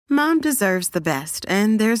Mom deserves the best,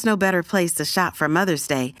 and there's no better place to shop for Mother's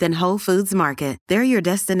Day than Whole Foods Market. They're your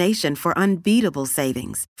destination for unbeatable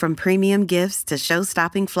savings, from premium gifts to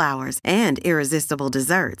show-stopping flowers and irresistible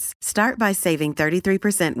desserts. Start by saving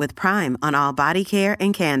 33% with Prime on all body care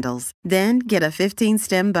and candles. Then get a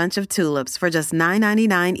 15-stem bunch of tulips for just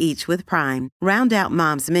 $9.99 each with Prime. Round out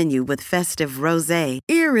Mom's menu with festive rosé,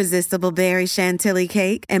 irresistible berry chantilly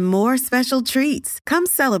cake, and more special treats. Come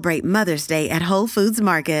celebrate Mother's Day at Whole Foods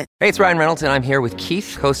Market. Hey, it's Ryan Reynolds, and I'm here with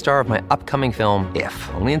Keith, co-star of my upcoming film, If,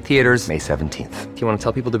 only in theaters May 17th. Do you want to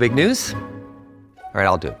tell people the big news? All right,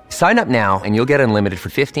 I'll do it. Sign up now and you'll get unlimited for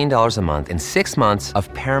 $15 a month and 6 months of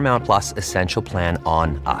Paramount Plus Essential Plan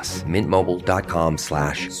on us.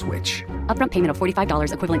 MintMobile.com/switch. Upfront payment of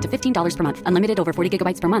 $45 equivalent to $15 per month. Unlimited over 40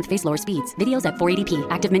 gigabytes per month. Face lower speeds. Videos at 480p.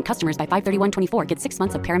 Active Mint customers by 531.24 get 6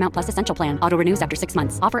 months of Paramount Plus Essential Plan. Auto renews after 6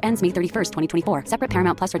 months. Offer ends May 31st, 2024. Separate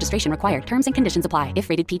Paramount Plus registration required. Terms and conditions apply if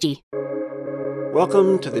rated PG.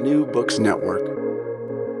 Welcome to the New Books Network.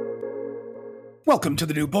 Welcome to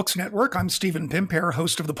the New Books Network. I'm Stephen Pimpare,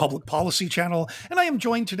 host of the Public Policy Channel, and I am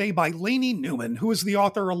joined today by Lainey Newman, who is the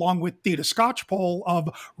author, along with Theda Skocpol, of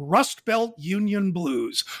Rust Belt Union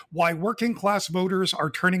Blues: Why Working Class Voters Are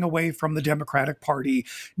Turning Away from the Democratic Party,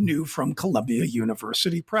 new from Columbia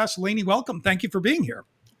University Press. Lainey, welcome. Thank you for being here.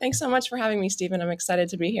 Thanks so much for having me, Stephen. I'm excited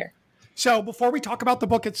to be here. So before we talk about the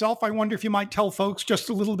book itself, I wonder if you might tell folks just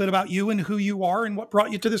a little bit about you and who you are and what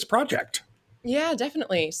brought you to this project. Yeah,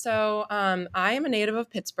 definitely. So I am a native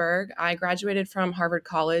of Pittsburgh. I graduated from Harvard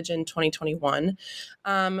College in 2021.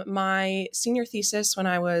 My senior thesis when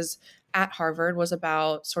I was at Harvard was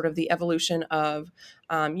about sort of the evolution of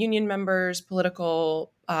union members,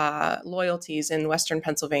 political loyalties in Western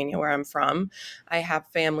Pennsylvania, where I'm from. I have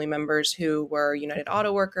family members who were United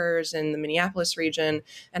Auto Workers in the Minneapolis region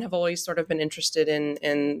and have always sort of been interested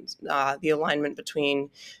in the alignment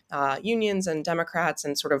between unions and Democrats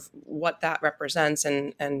and sort of what that represents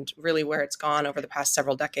and really where it's gone over the past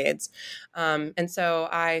several decades. And so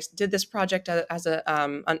I did this project as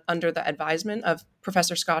under the advisement of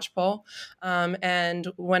Professor Skocpol. And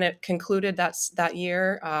when it concluded that year,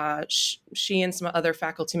 she and some other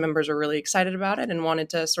faculty members were really excited about it and wanted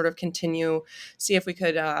to sort of see if we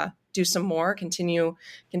could do some more, continue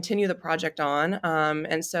the project on.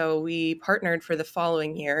 And so we partnered for the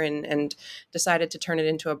following year and decided to turn it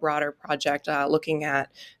into a broader project, looking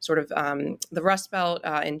at sort of the Rust Belt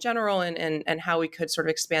in general and how we could sort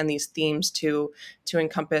of expand these themes to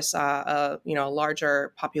encompass a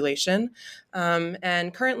larger population.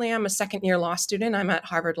 And currently I'm a second year law student. I'm at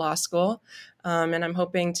Harvard Law School. And I'm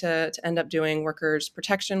hoping to end up doing workers'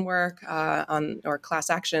 protection work or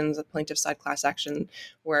class actions, plaintiff side class action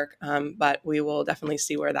work. But we will definitely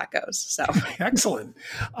see where that goes. So excellent.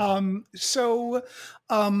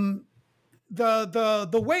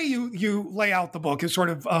 The way you lay out the book is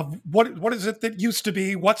sort of what is it that used to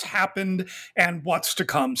be, what's happened, and what's to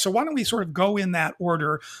come. So why don't we sort of go in that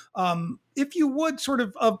order? If you would sort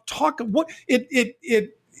of talk what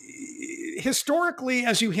it historically,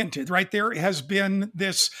 as you hinted, right, there has been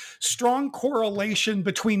this strong correlation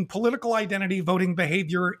between political identity, voting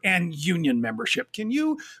behavior, and union membership. Can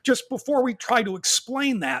you, just before we try to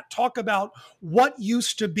explain that, talk about what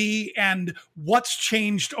used to be and what's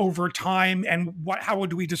changed over time, and how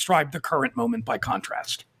would we describe the current moment by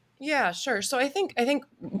contrast? Yeah, sure. So I think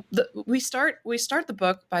we start the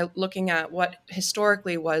book by looking at what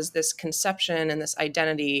historically was this conception and this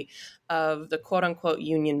identity of the quote unquote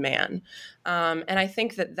union man. And I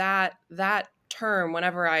think that term,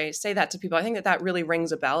 whenever I say that to people, I think that really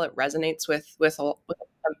rings a bell. It resonates with a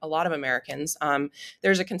lot of Americans.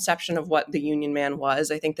 There's a conception of what the union man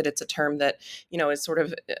was. I think that it's a term that, is sort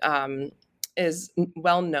of, is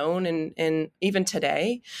well known in even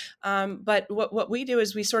today. But what we do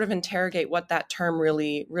is we sort of interrogate what that term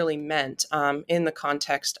really meant in the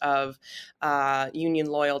context of union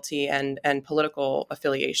loyalty and political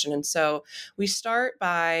affiliation. And so we start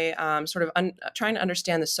by sort of trying to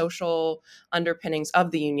understand the social underpinnings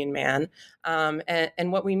of the union man.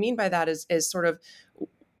 And what we mean by that is sort of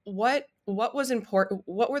what was important.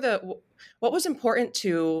 What was important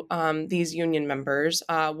to these union members?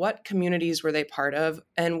 What communities were they part of?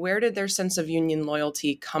 And where did their sense of union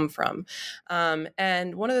loyalty come from?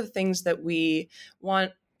 And one of the things that we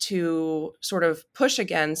want to sort of push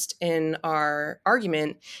against in our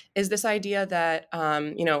argument is this idea that,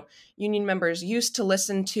 union members used to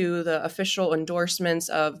listen to the official endorsements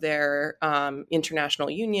of their international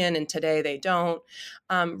union, and today they don't.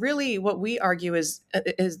 Really, what we argue is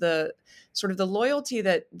the sort of the loyalty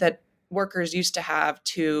that workers used to have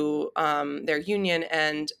to their union,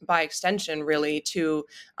 and by extension, really to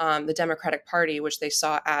the Democratic Party, which they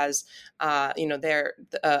saw as their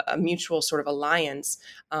a mutual sort of alliance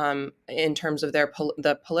in terms of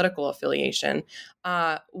the political affiliation,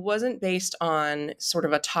 wasn't based on sort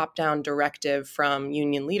of a top-down directive from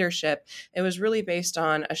union leadership. It was really based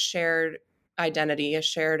on a shared identity, a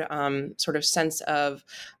shared sort of sense of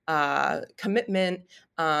commitment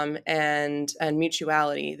and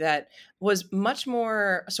mutuality that was much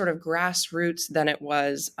more sort of grassroots than it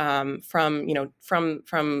was from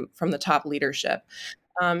the top leadership.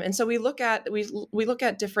 And so we look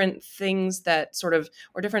at different things that sort of,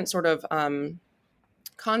 or different sort of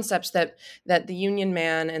concepts that the union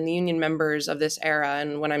man and the union members of this era,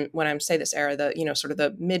 and when I'm say this era, the sort of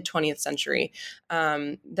the mid 20th century,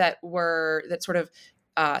 that sort of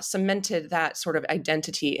cemented that sort of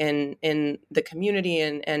identity in the community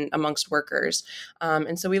and amongst workers.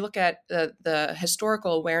 And so we look at the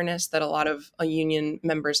historical awareness that a lot of union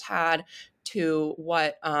members had to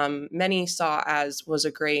what many saw as was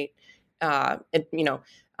a great, sort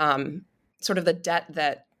of the debt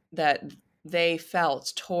that they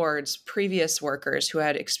felt towards previous workers who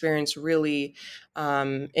had experienced really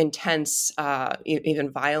intense, even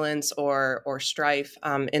violence or strife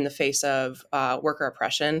in the face of worker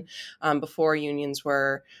oppression before unions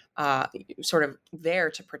were sort of there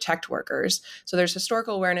to protect workers. So there's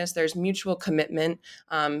historical awareness, there's mutual commitment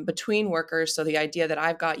between workers. So the idea that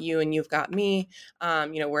I've got you and you've got me,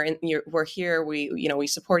 we're here, we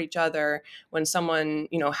support each other. When someone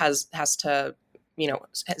has to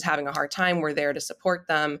is having a hard time, we're there to support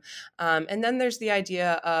them. And then there's the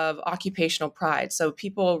idea of occupational pride. So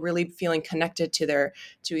people really feeling connected to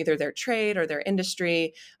either their trade or their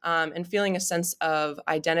industry, and feeling a sense of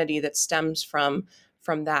identity that stems from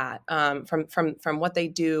that, from what they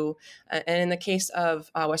do. And in the case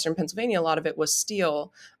of Western Pennsylvania, a lot of it was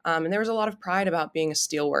steel. And there was a lot of pride about being a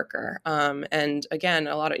steel worker. And again,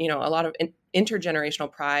 a lot of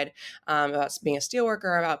intergenerational pride about being a steel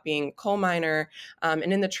worker, about being a coal miner, and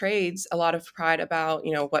in the trades, a lot of pride about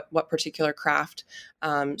what particular craft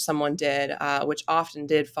someone did, which often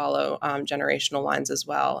did follow generational lines as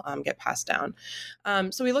well, get passed down.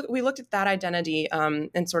 So we looked at that identity,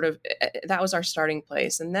 and sort of that was our starting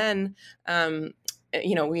place, and then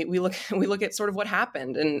we look at sort of what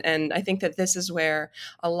happened, and I think that this is where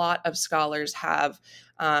a lot of scholars have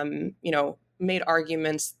made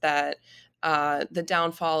arguments that the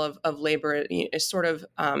downfall of labor is sort of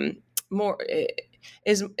more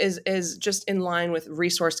is just in line with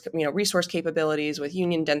resource capabilities, with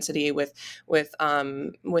union density, with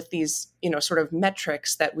these sort of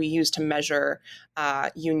metrics that we use to measure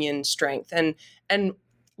union strength, and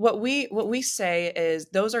what we say is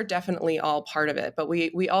those are definitely all part of it, but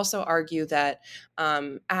we also argue that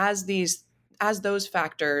as those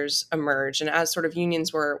factors emerged and as sort of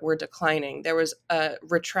unions were declining, there was a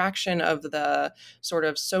retraction of the sort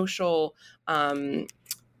of social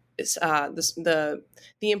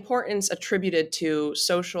the importance attributed to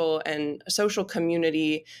social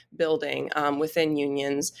community building within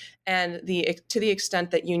unions, and to the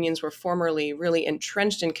extent that unions were formerly really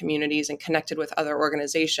entrenched in communities and connected with other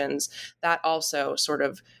organizations, that also sort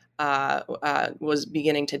of was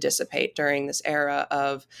beginning to dissipate during this era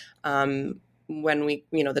of when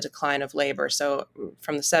the decline of labor. So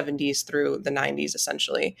from the 70s through the 90s,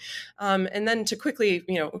 essentially. And then to quickly,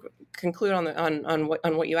 conclude on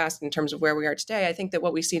what you asked in terms of where we are today, I think that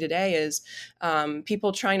what we see today is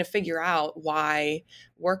people trying to figure out why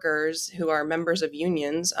workers who are members of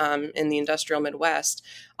unions in the industrial Midwest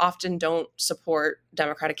often don't support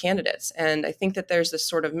Democratic candidates. And I think that there's this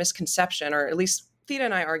sort of misconception, or at least Theda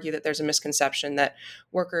and I argue that there's a misconception that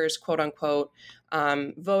workers, quote unquote,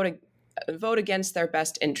 vote against their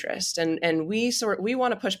best interest. And we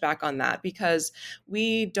want to push back on that, because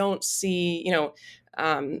we don't see,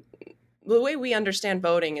 the way we understand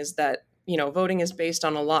voting is that, voting is based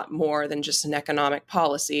on a lot more than just an economic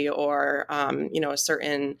policy or, a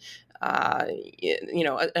certain,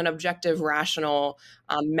 an objective, rational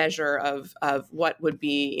measure of what would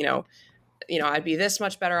be, I'd be this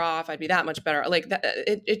much better off, I'd be that much better. Like that,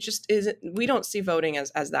 it just isn't. We don't see voting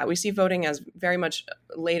as that. We see voting as very much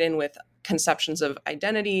laden with conceptions of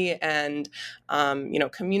identity and,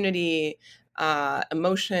 community,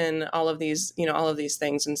 emotion, all of these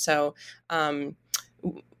things. And so,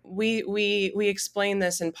 we explain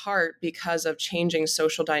this in part because of changing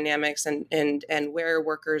social dynamics and where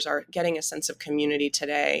workers are getting a sense of community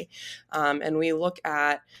today. And we look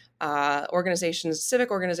at organizations,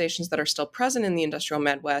 civic organizations that are still present in the industrial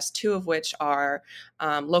Midwest, two of which are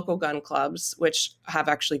local gun clubs, which have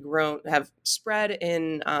actually have spread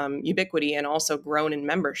in ubiquity and also grown in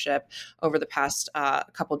membership over the past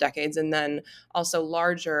couple decades, and then also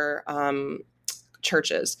larger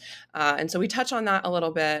churches. And so we touch on that a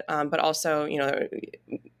little bit, but also,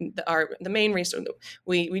 the main research,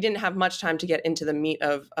 we didn't have much time to get into the meat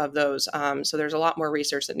of those. So there's a lot more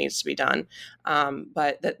research that needs to be done.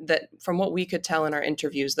 But that from what we could tell in our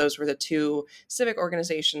interviews, those were the two civic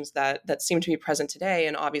organizations that seem to be present today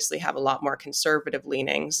and obviously have a lot more conservative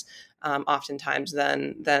leanings, oftentimes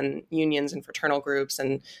than unions and fraternal groups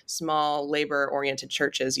and small labor-oriented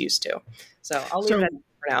churches used to. So I'll leave it at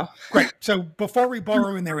for now. Great. So before we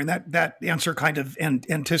borrow in there, and that answer kind of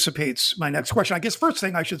anticipates my next question, I guess first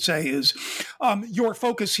thing I should say is your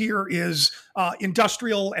focus here is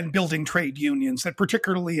industrial and building trade unions that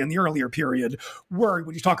particularly in the earlier period were,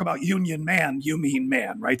 when you talk about union man, you mean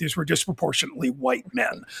man, right? These were disproportionately white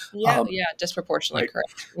men. Yeah, disproportionately, right.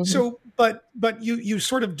 correct. Mm-hmm. So, but you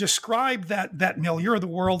sort of described that milieu, the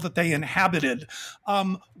world that they inhabited.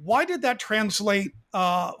 Why did that translate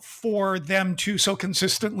for them to so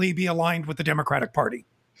consistently be aligned with the Democratic Party?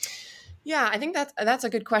 Yeah, I think that's a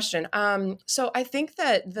good question. So I think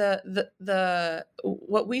that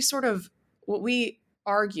what we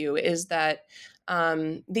argue is that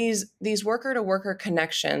these worker to worker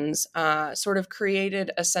connections sort of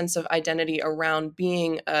created a sense of identity around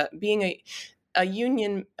being a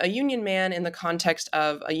union man in the context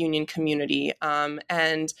of a union community.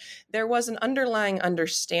 And there was an underlying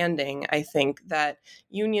understanding, I think, that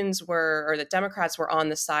that Democrats were on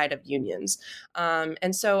the side of unions.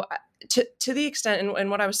 And so to the extent, and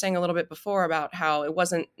what I was saying a little bit before about how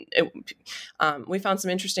we found some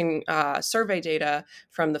interesting survey data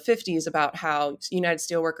from the 50s about how United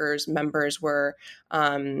Steelworkers members were,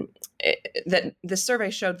 that the survey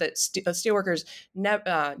showed that steelworkers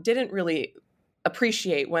didn't really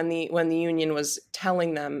appreciate when the union was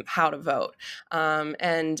telling them how to vote,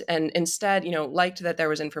 and instead, liked that there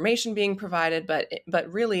was information being provided, but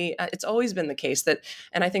really, it's always been the case that,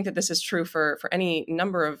 and I think that this is true for any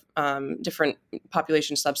number of different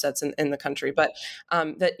population subsets in the country, but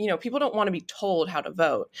that people don't want to be told how to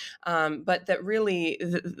vote, but that really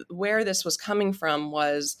where this was coming from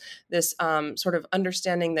was this sort of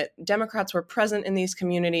understanding that Democrats were present in these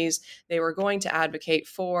communities, they were going to advocate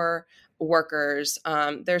for workers.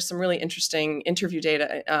 There's some really interesting interview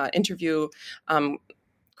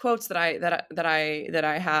quotes that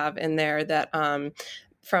I have in there that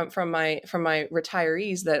from my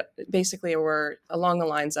retirees that basically were along the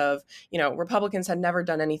lines of, Republicans had never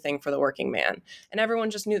done anything for the working man, and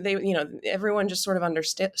everyone just knew everyone just sort of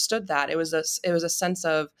understood that it was a sense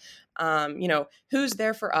of who's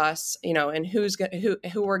there for us, and who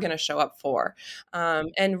we're going to show up for.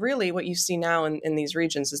 And really what you see now in these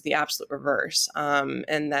regions is the absolute reverse.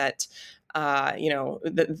 And that,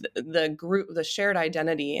 the group, the shared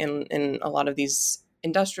identity in a lot of these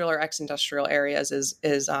industrial or ex-industrial areas is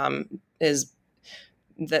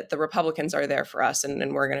that the Republicans are there for us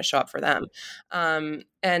and we're going to show up for them.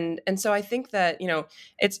 And so I think that,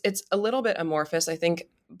 it's a little bit amorphous, I think,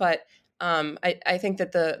 but I think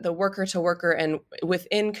that the worker to worker and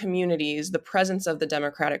within communities, the presence of the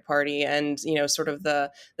Democratic Party and, sort of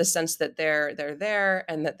the sense that they're there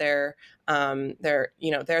and that they're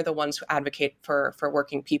the ones who advocate for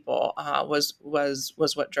working people was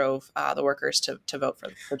what drove the workers to vote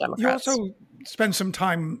for Democrats. You also spend some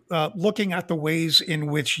time looking at the ways in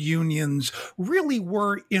which unions really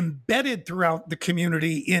were embedded throughout the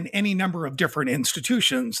community in any number of different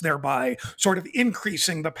institutions, thereby sort of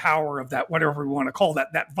increasing the power of that, whatever we want to call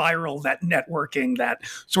that viral, that networking, that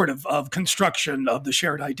sort of construction of the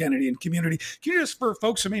shared identity and community. Can you just, for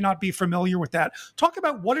folks who may not be familiar with that, talk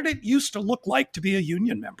about what did it used to look like to be a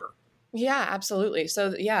union member? Yeah, absolutely. So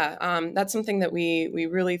that's something that we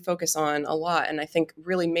really focus on a lot, and I think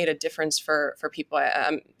really made a difference for people.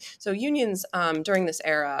 So unions during this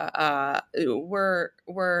era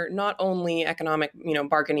were not only economic,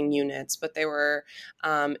 bargaining units, but they were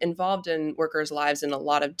involved in workers' lives in a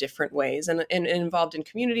lot of different ways, and involved in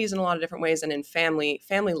communities in a lot of different ways, and in family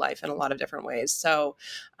life in a lot of different ways. So,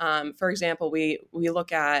 for example, we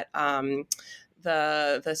look at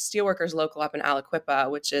the Steelworkers local up in Aliquippa,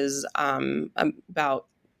 which is about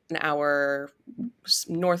an hour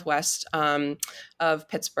northwest of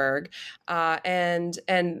Pittsburgh, and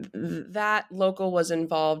that local was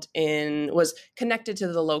connected to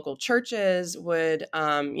the local churches, would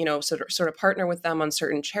sort of partner with them on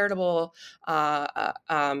certain charitable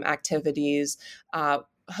activities.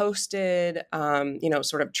 hosted,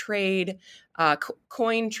 sort of trade,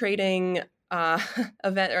 coin trading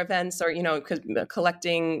events, or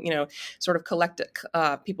collecting, sort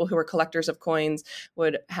of people who were collectors of coins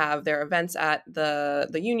would have their events at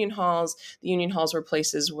the union halls. The union halls were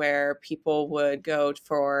places where people would go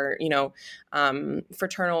for,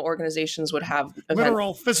 fraternal organizations would have events.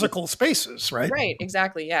 Literal physical spaces, right? Right,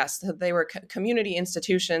 exactly. Yes, so they were community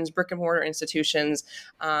institutions, brick and mortar institutions.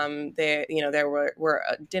 There were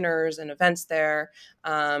dinners and events there.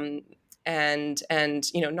 And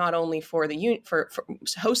not only for the for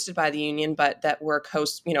hosted by the union, but that were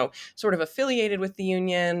sort of affiliated with the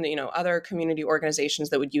union, other community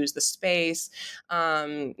organizations that would use the space.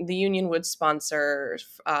 The union would sponsor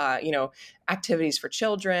activities for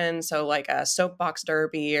children, so like a soapbox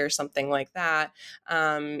derby or something like that.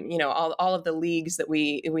 All of the leagues that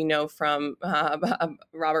we know from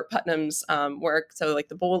Robert Putnam's work. So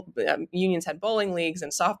like unions had bowling leagues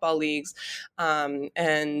and softball leagues,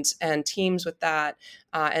 and teams with that,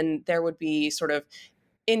 and there would be sort of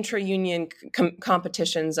intra-union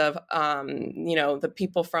competitions of the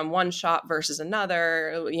people from one shop versus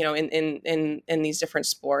another, in these different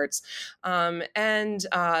sports, and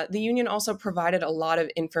the union also provided a lot of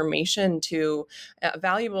information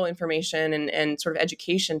valuable information and sort of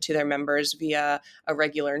education to their members via a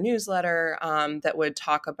regular newsletter that would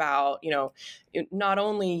talk about not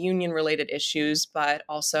only union related issues, but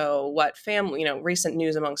also what recent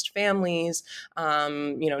news amongst families,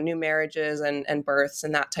 new marriages and births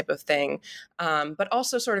and that type of thing. But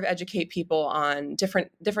also sort of educate people on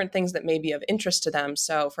different things that may be of interest to them.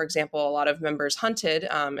 So for example, a lot of members hunted,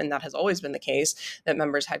 and that has always been the case, that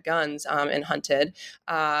members had guns and hunted,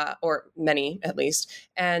 or many at least.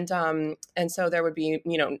 And so there would be,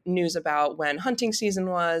 news about when hunting season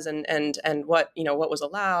was and what was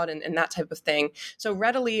allowed and that type of thing. So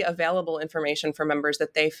readily available information for members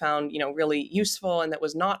that they found, really useful, and that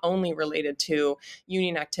was not only related to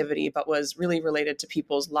union activity, but was really related to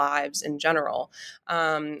people's lives in general.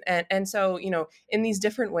 And so, in these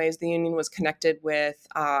different ways, the union was connected with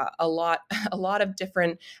a lot of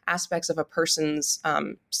different aspects of a person's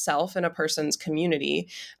self and a person's community,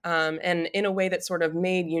 and in a way that sort of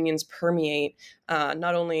made unions permeate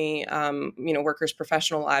not only workers'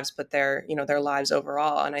 professional lives, but their lives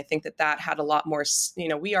overall. And I think that had a lot more.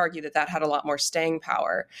 We argue that had a lot more staying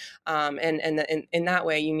power, and in that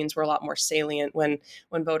way, unions were a lot more salient when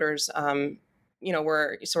voters.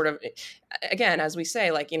 Were sort of, again, as we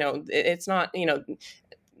say, like, it's not,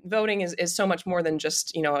 voting is so much more than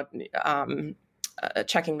just,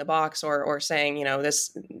 checking the box or saying,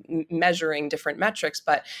 this measuring different metrics,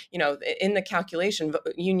 but, in the calculation,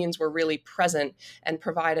 unions were really present and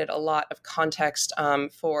provided a lot of context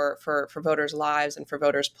for voters' lives and for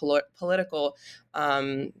voters' political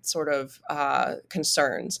sort of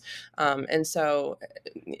concerns. And so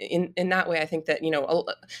in that way, I think that,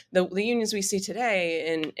 the unions we see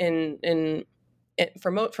today in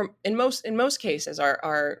most cases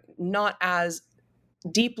are not as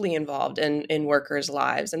deeply involved in workers'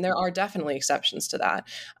 lives, and there are definitely exceptions to that.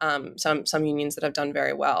 Some unions that have done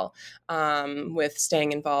very well with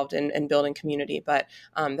staying involved and building community, but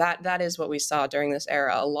that is what we saw during this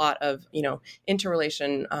era: a lot of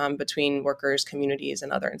interrelation between workers, communities,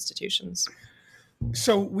 and other institutions.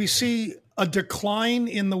 So we see a decline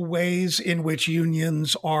in the ways in which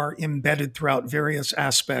unions are embedded throughout various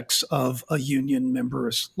aspects of a union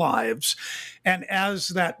member's lives. And as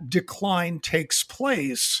that decline takes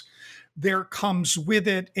place, there comes with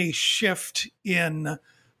it a shift in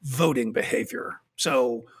voting behavior.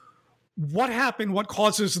 So what happened? What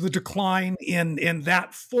causes the decline in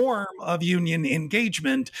that form of union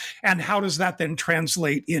engagement? And how does that then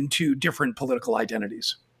translate into different political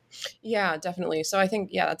identities? Yeah, definitely. So I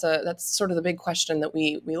think, that's sort of the big question that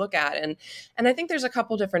we look at. And I think there's a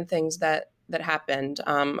couple different things that happened,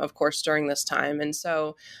 of course, during this time. And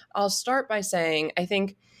so I'll start by saying, I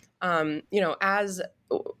think, as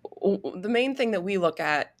the main thing that we look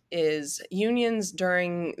at is unions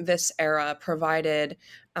during this era provided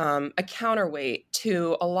a counterweight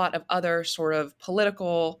to a lot of other sort of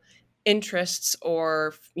political interests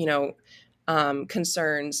or,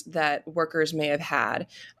 concerns that workers may have had.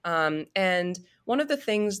 And one of the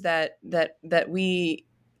things that we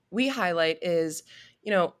highlight is,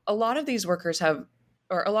 a lot of these workers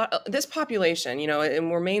this population,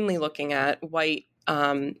 and we're mainly looking at white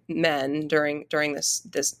men during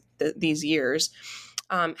these years,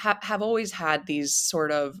 have always had these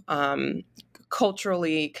sort of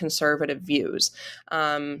culturally conservative views.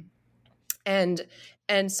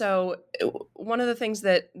 And so one of the things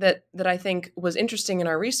that I think was interesting in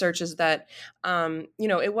our research is that,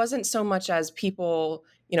 it wasn't so much as people,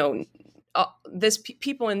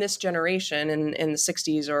 people in this generation in the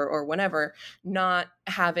 60s or whenever not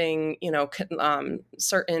having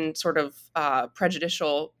certain sort of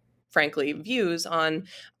prejudicial, frankly, views on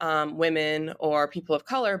women or people of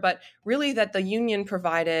color, but really that the union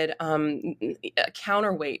provided a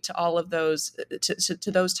counterweight to all of those,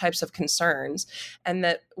 to those types of concerns, and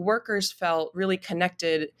that workers felt really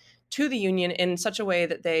connected to the union in such a way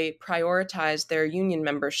that they prioritized their union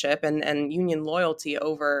membership and union loyalty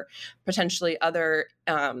over potentially other,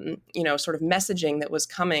 sort of messaging that was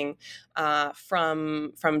coming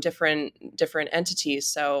from different entities.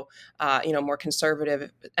 So, more conservative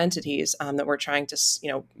entities that were trying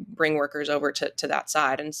to, bring workers over to that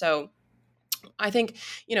side. And so, I think,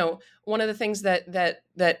 one of the things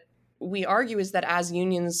that we argue is that as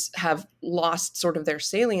unions have lost sort of their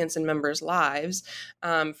salience in members' lives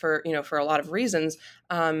for a lot of reasons,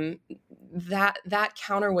 that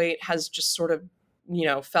counterweight has just sort of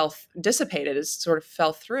dissipated, is sort of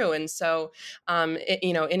fell through, and so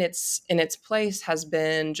in its place has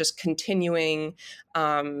been just continuing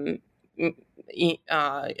sort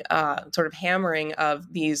of hammering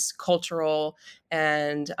of these cultural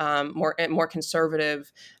and more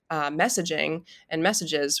conservative messaging and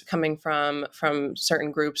messages coming from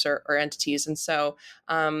certain groups or entities. And so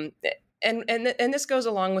and this goes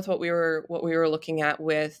along with what we were looking at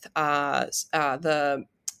with the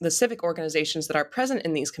civic organizations that are present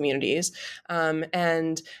in these communities,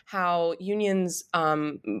 and how unions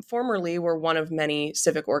formerly were one of many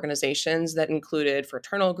civic organizations that included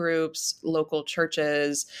fraternal groups, local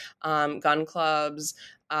churches, gun clubs,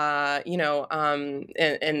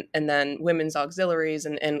 and then women's auxiliaries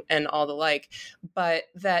and all the like. But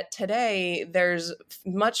that today there's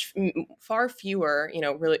far fewer,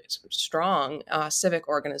 really strong civic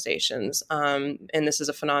organizations. And this is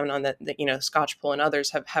a phenomenon that Skocpol and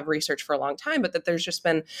others have researched for a long time, but that there's just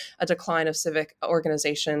been a decline of civic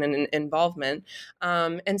organization and involvement.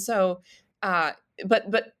 And so,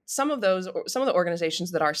 but some of the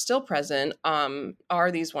organizations that are still present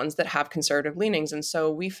are these ones that have conservative leanings. And so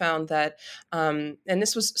we found that, and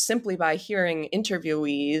this was simply by hearing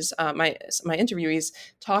interviewees, my interviewees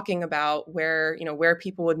talking about where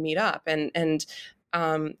people would meet up, and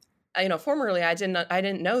formerly I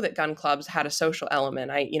didn't know that gun clubs had a social element.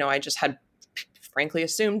 I just had frankly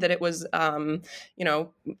assumed that it was, I don't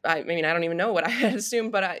even know what I had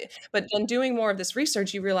assumed, but then doing more of this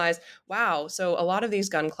research, you realize, wow, so a lot of these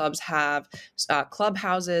gun clubs have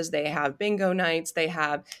clubhouses, they have bingo nights, they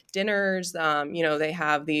have dinners, they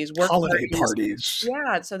have these work holiday parties.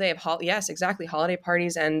 Yeah, so they have yes, exactly, holiday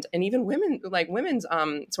parties, and even women's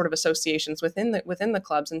sort of associations within the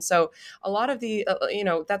clubs. And so a lot of the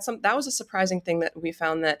that was a surprising thing that we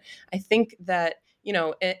found, that I think that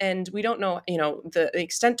and we don't know, the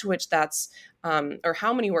extent to which that's, or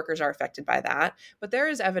how many workers are affected by that. But there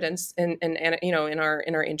is evidence in our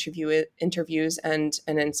interviews and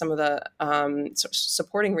in some of the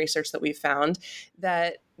supporting research that we've found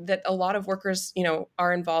that a lot of workers,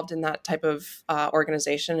 are involved in that type of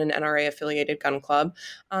organization, an NRA affiliated gun club.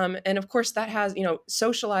 And of course that has,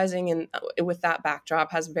 socializing with that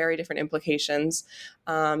backdrop has very different implications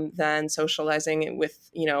than socializing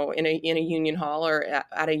with, in a union hall or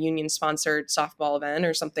at a union sponsored softball event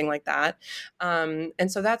or something like that.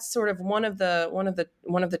 And so that's sort of one of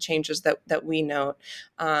the changes that we note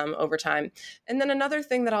over time. And then another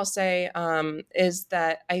thing that I'll say is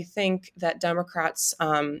that I think that Democrats,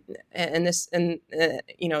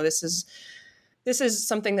 this is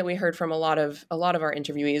something that we heard from a lot of our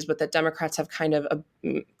interviewees, but that Democrats have kind of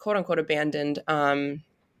quote unquote abandoned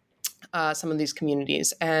some of these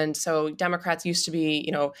communities. And so Democrats used to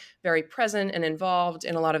be, very present and involved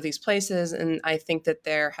in a lot of these places. And I think that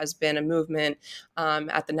there has been a movement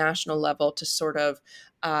at the national level to sort of,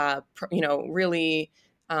 really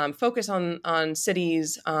focus on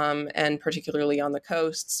cities and particularly on the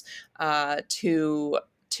coasts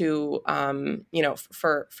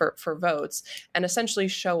for votes, and essentially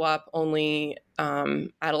show up only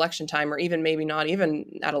at election time, or even maybe not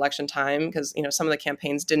even at election time, because some of the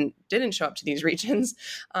campaigns didn't show up to these regions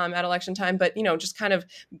at election time, but just kind of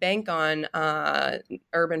bank on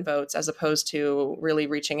urban votes as opposed to really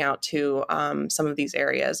reaching out to some of these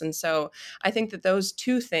areas. And so I think that those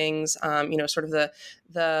two things, sort of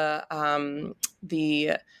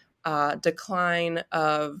the decline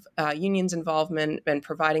of unions' involvement and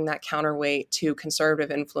providing that counterweight to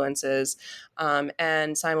conservative influences,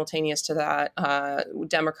 and simultaneous to that,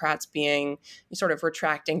 Democrats being sort of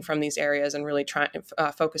retracting from these areas and really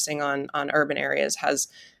focusing on urban areas has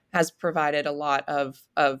provided a lot of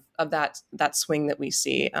that swing that we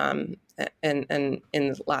see in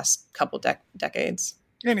the last couple decades.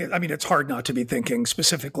 And I mean, it's hard not to be thinking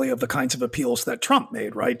specifically of the kinds of appeals that Trump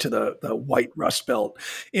made, right, to the white Rust Belt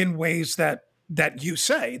in ways that you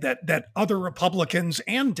say that other Republicans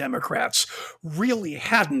and Democrats really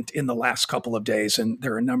hadn't in the last couple of days. And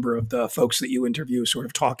there are a number of the folks that you interview sort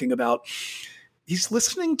of talking about, he's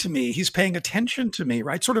listening to me, he's paying attention to me,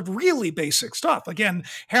 right? Sort of really basic stuff. Again,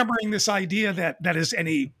 hammering this idea that is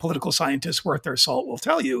any political scientist worth their salt will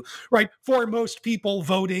tell you, right? For most people,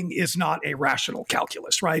 voting is not a rational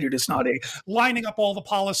calculus, right? It is not a lining up all the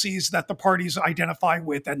policies that the parties identify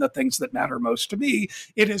with and the things that matter most to me.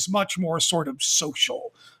 It is much more sort of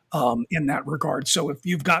social. In that regard. So if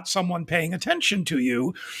you've got someone paying attention to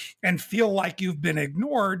you and feel like you've been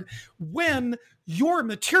ignored when your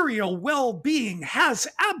material well-being has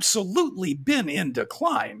absolutely been in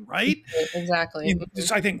decline, right? Exactly.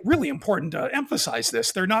 It's, I think, really important to emphasize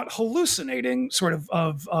this. They're not hallucinating sort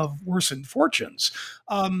of worsened fortunes.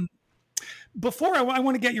 Before I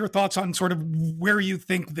want to get your thoughts on sort of where you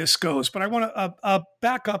think this goes, but I want to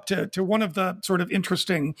back up to one of the sort of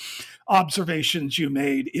interesting observations you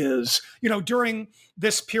made is, during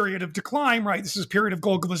this period of decline, right? This is a period of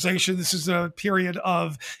globalization. This is a period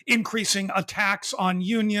of increasing attacks on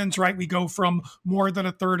unions, right? We go from more than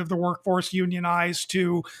a third of the workforce unionized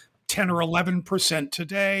to 10 or 11%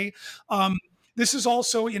 today. This is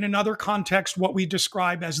also, in another context, what we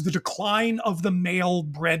describe as the decline of the male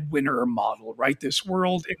breadwinner model, right? This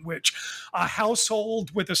world in which a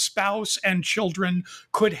household with a spouse and children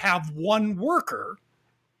could have one worker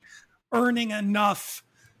earning enough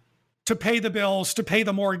to pay the bills, to pay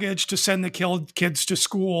the mortgage, to send the kids to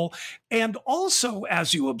school, and also,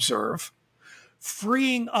 as you observe,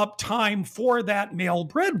 freeing up time for that male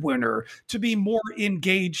breadwinner to be more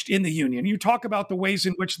engaged in the union. You talk about the ways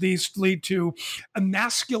in which these lead to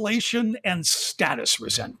emasculation and status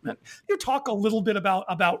resentment. You talk a little bit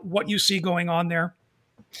about what you see going on there.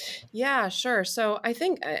 Yeah, sure. So I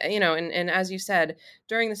think, and as you said,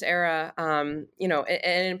 during this era, and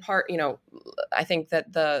in part, I think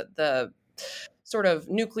that the sort of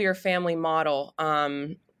nuclear family model,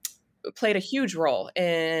 played a huge role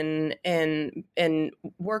in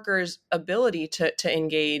workers' ability to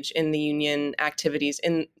engage in the union activities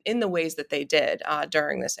in the ways that they did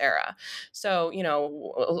during this era. So,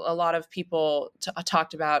 a lot of people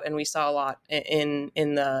talked about, and we saw a lot in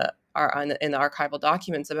the archival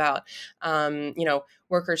documents about,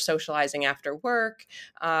 workers socializing after work,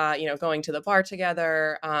 going to the bar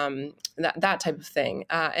together, that type of thing,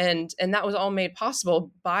 and that was all made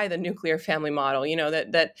possible by the nuclear family model.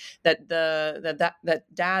 That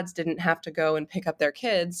dads didn't have to go and pick up their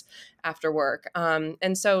kids after work,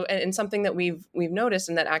 and something that we've noticed,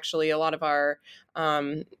 and that actually a lot of our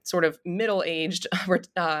sort of middle-aged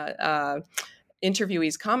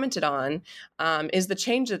interviewees commented on, is the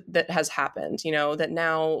change that has happened. That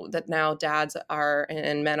now dads are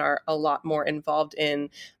and men are a lot more involved in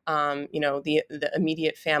the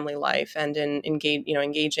immediate family life and in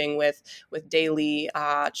engaging with daily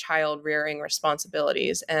child rearing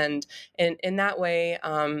responsibilities, and in that way,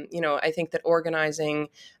 I think that organizing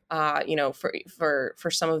for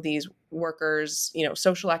some of these workers,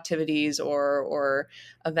 social activities or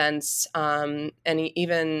events, and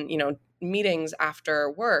even meetings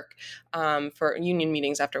after work, for union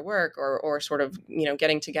meetings after work, or sort of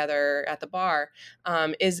getting together at the bar,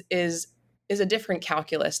 is a different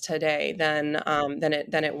calculus today than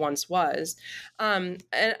it once was. And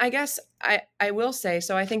I guess I will say,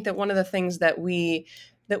 so I think that one of the things that we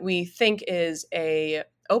think is a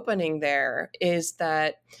opening there is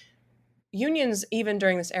that unions, even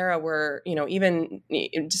during this era, were, even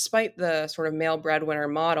despite the sort of male breadwinner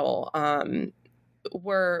model,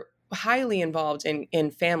 were highly involved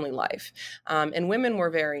in family life, and women were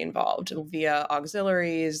very involved via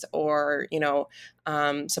auxiliaries or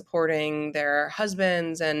supporting their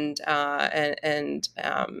husbands and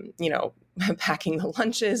packing the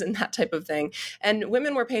lunches and that type of thing. And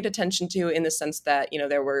women were paid attention to in the sense that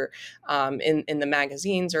there were in the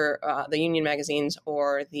magazines or the union magazines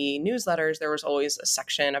or the newsletters, there was always a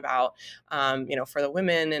section about for the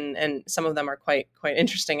women, and some of them are quite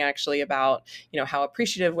interesting actually, about how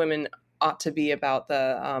appreciative women ought to be about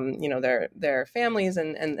the their families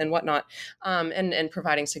and whatnot, and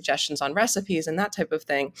providing suggestions on recipes and that type of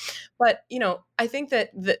thing. But I think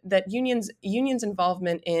that unions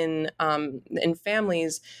involvement in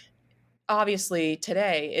families, obviously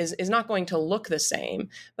today is not going to look the same,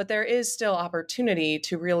 but there is still opportunity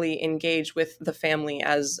to really engage with the family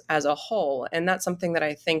as a whole, and that's something that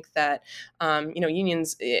I think that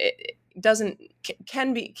unions, it doesn't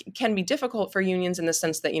can be difficult for unions in the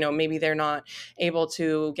sense that, maybe they're not able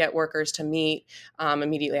to get workers to meet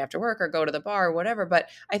immediately after work or go to the bar or whatever. But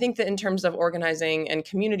I think that in terms of organizing and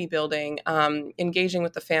community building, engaging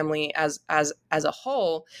with the family as a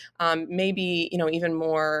whole, maybe,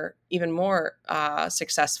 even more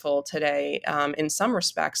successful today in some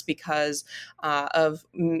respects because of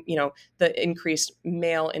the increased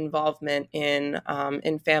male involvement in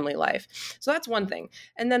family life. So that's one thing.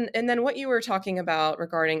 And then what you were talking about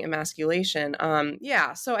regarding emasculation,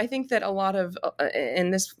 so I think that a lot of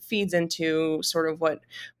and this feeds into sort of what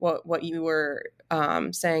you were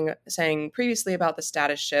saying previously about the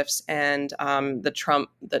status shifts and that Trump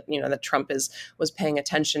was paying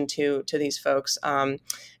attention to these folks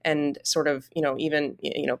and sort of even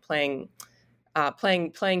playing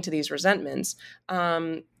to these resentments.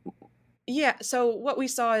 So what we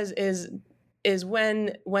saw is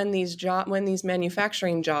when these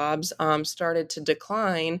manufacturing jobs started to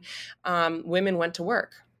decline, women went to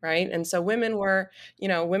work, right? And so women were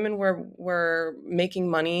making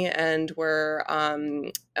money and were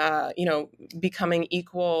becoming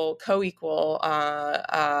co-equal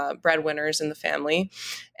breadwinners in the family.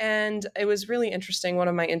 And it was really interesting. One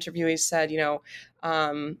of my interviewees said, he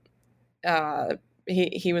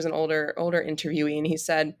was an older interviewee, and he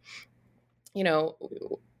said,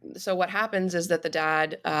 so what happens is that the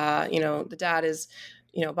dad is,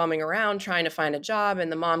 bumming around trying to find a job,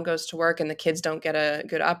 and the mom goes to work, and the kids don't get a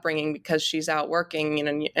good upbringing because she's out working,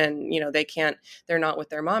 and they're not with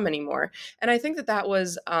their mom anymore. And I think that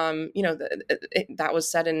was, that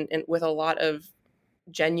was said in with a lot of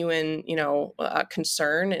genuine,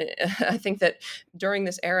 concern. I think that during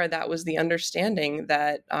this era, that was the understanding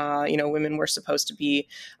that, women were supposed to be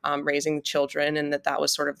raising children, and that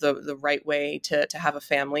was sort of the right way to have a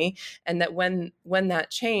family. And that when that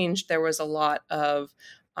changed, there was a lot of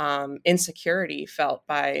insecurity felt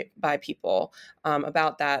by people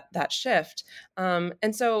about that shift.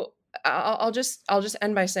 And so I'll just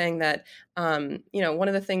end by saying that one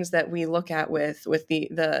of the things that we look at with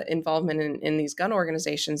the involvement in these gun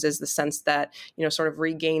organizations is the sense that sort of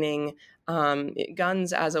regaining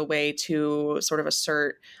guns as a way to sort of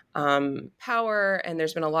assert power. And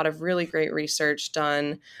there's been a lot of really great research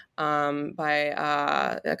done by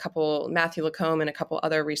a couple, Matthew Lacombe and a couple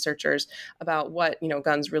other researchers, about what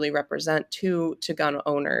guns really represent to gun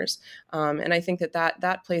owners. And I think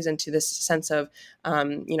that plays into this sense of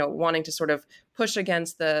wanting to sort of push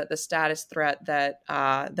against the status threat that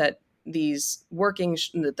these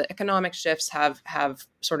the economic shifts have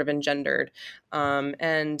sort of engendered,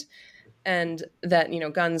 and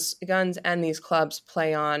that guns and these clubs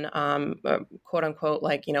play on quote unquote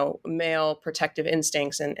male protective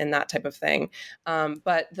instincts and that type of thing.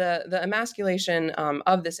 But the emasculation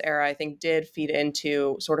of this era, I think, did feed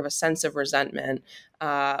into sort of a sense of resentment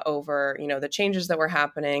over the changes that were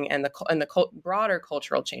happening and the broader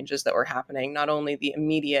cultural changes that were happening, not only the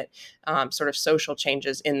immediate sort of social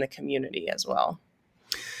changes in the community as well.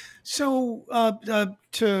 So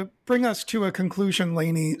to bring us to a conclusion,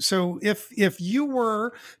 Lainey, so if you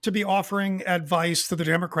were to be offering advice to the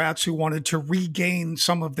Democrats who wanted to regain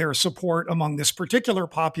some of their support among this particular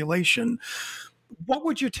population, what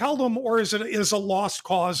would you tell them, or is it a lost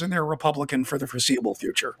cause and they're Republican for the foreseeable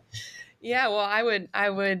future? Yeah, well, I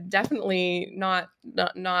would definitely not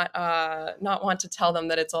want to tell them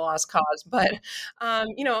that it's a lost cause, but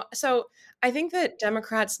so I think that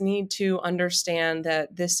Democrats need to understand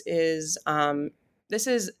that this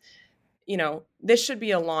should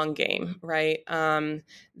be a long game, right?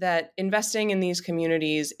 That investing in these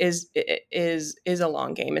communities is a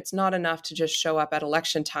long game. It's not enough to just show up at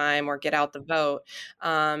election time or get out the vote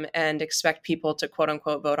and expect people to quote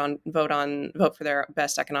unquote vote for their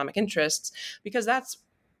best economic interests, because that's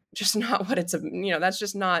just not what it's, that's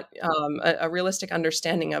just not a realistic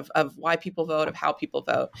understanding of why people vote, of how people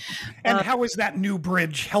vote. And how is that new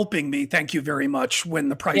bridge helping me? Thank you very much. When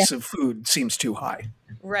the price of food seems too high.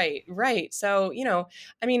 Right. So,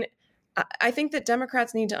 I think that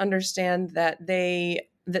Democrats need to understand that they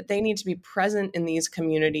need to be present in these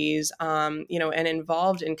communities, and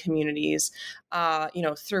involved in communities,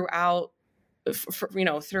 throughout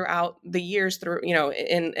throughout the years,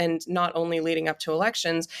 and not only leading up to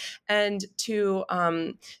elections. And to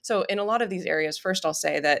so in a lot of these areas, first I'll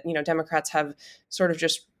say that Democrats have sort of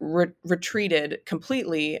just retreated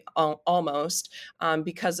completely, almost,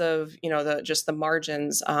 because of the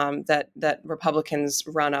margins that Republicans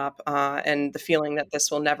run up, and the feeling that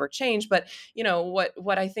this will never change. But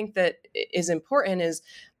what I think that is important is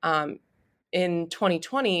in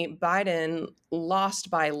 2020, Biden lost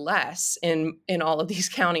by less in all of these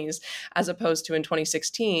counties as opposed to in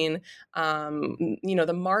 2016.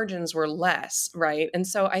 The margins were less, right? And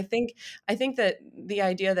so I think that the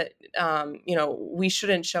idea that we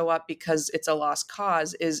shouldn't show up because it's a lost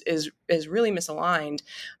cause is really misaligned,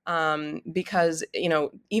 because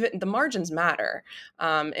even the margins matter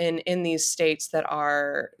in these states that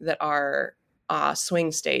are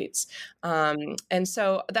swing states. And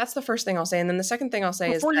so that's the first thing I'll say. And then the second thing I'll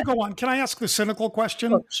say Before you go on, can I ask the cynical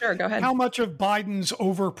question? Oh, sure, go ahead. How much of Biden's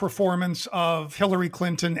overperformance of Hillary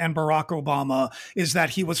Clinton and Barack Obama is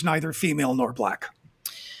that he was neither female nor black?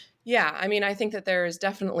 Yeah, I mean, I think that there is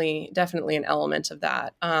definitely an element of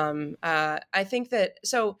that. I think that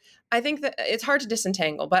it's hard to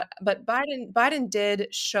disentangle, but Biden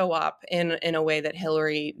did show up in a way that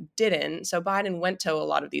Hillary didn't. So Biden went to a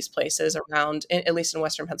lot of these places around, at least in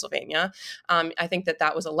Western Pennsylvania. I think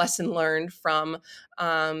that was a lesson learned from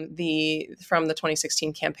the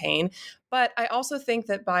 2016 campaign. But I also think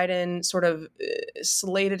that Biden sort of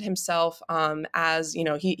slated himself as,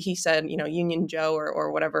 he said, Union Joe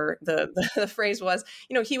or whatever the phrase was.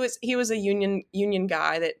 He was a union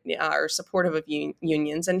guy that are supportive of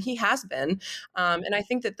unions, and he has been. And I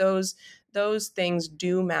think that those things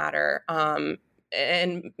do matter.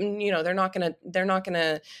 And they're not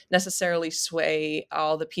gonna necessarily sway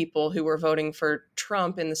all the people who were voting for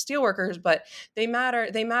Trump in the steelworkers, but they matter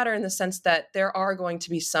in the sense that there are going to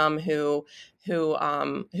be some who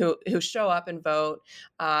show up and vote,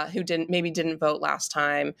 who didn't vote last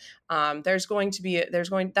time. That's going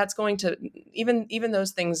to even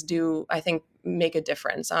those things do, I think, make a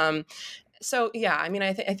difference. So yeah, I mean,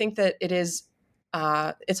 I think that it is.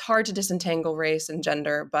 It's hard to disentangle race and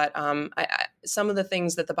gender, but some of the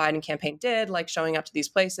things that the Biden campaign did, like showing up to these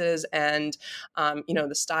places and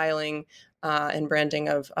the styling and branding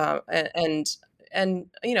of and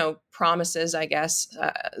promises, I guess,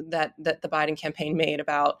 that the Biden campaign made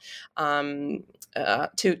about to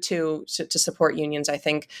support unions, I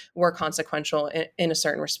think, were consequential in a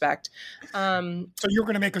certain respect. So you're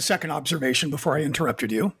going to make a second observation before I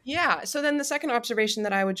interrupted you. Yeah. So then the second observation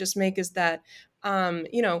that I would just make is that, I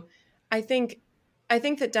think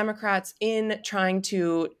that Democrats, in trying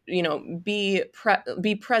to, be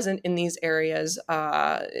present in these areas,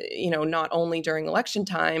 not only during election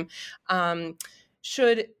time,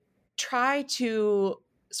 should try to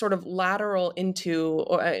sort of lateral into,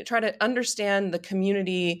 or try to understand the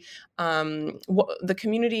community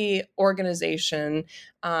organization,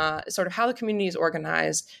 sort of how the community is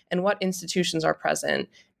organized and what institutions are present,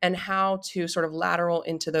 and how to sort of lateral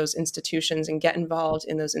into those institutions and get involved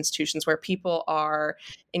in those institutions where people are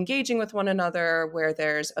engaging with one another, where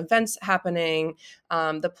there's events happening,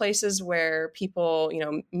 the places where people,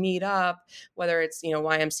 meet up, whether it's,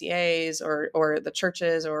 YMCAs or the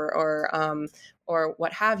churches or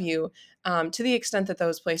what have you, to the extent that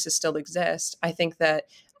those places still exist. I think that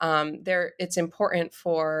it's important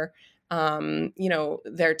for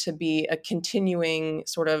there to be a continuing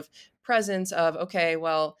sort of presence of, okay,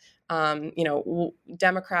 well,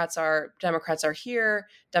 Democrats are here.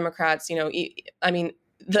 Democrats,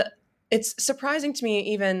 it's surprising to me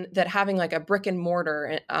even that having like a brick and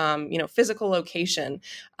mortar, physical location.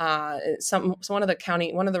 One of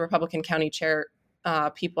the Republican county chair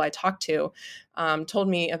people I talked to told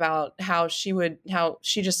me about how she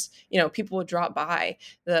just, people would drop by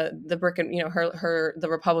the brick and, the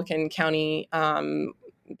Republican county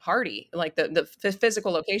party, like the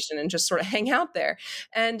physical location, and just sort of hang out there.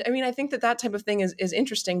 And I mean, I think that type of thing is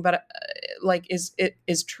interesting, but it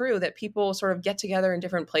is true that people sort of get together in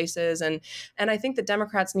different places. And I think that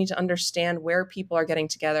Democrats need to understand where people are getting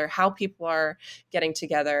together, how people are getting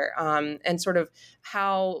together, and sort of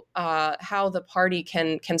how the party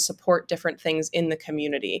can support different things in the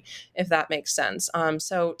community, if that makes sense.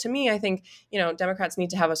 So to me, I think, Democrats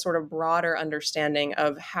need to have a sort of broader understanding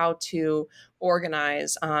of how to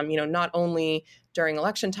organize, not only during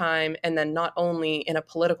election time, and then not only in a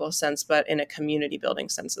political sense, but in a community building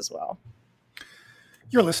sense as well.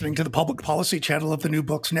 You're listening to the Public Policy Channel of the New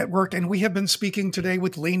Books Network, and we have been speaking today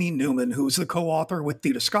with Lainey Newman, who's the co-author with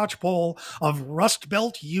Theda Skocpol of Rust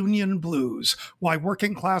Belt Union Blues, Why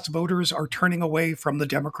Working Class Voters Are Turning Away from the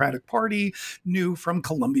Democratic Party, new from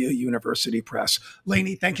Columbia University Press.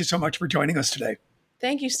 Lainey, thank you so much for joining us today.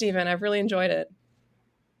 Thank you, Stephen. I've really enjoyed it.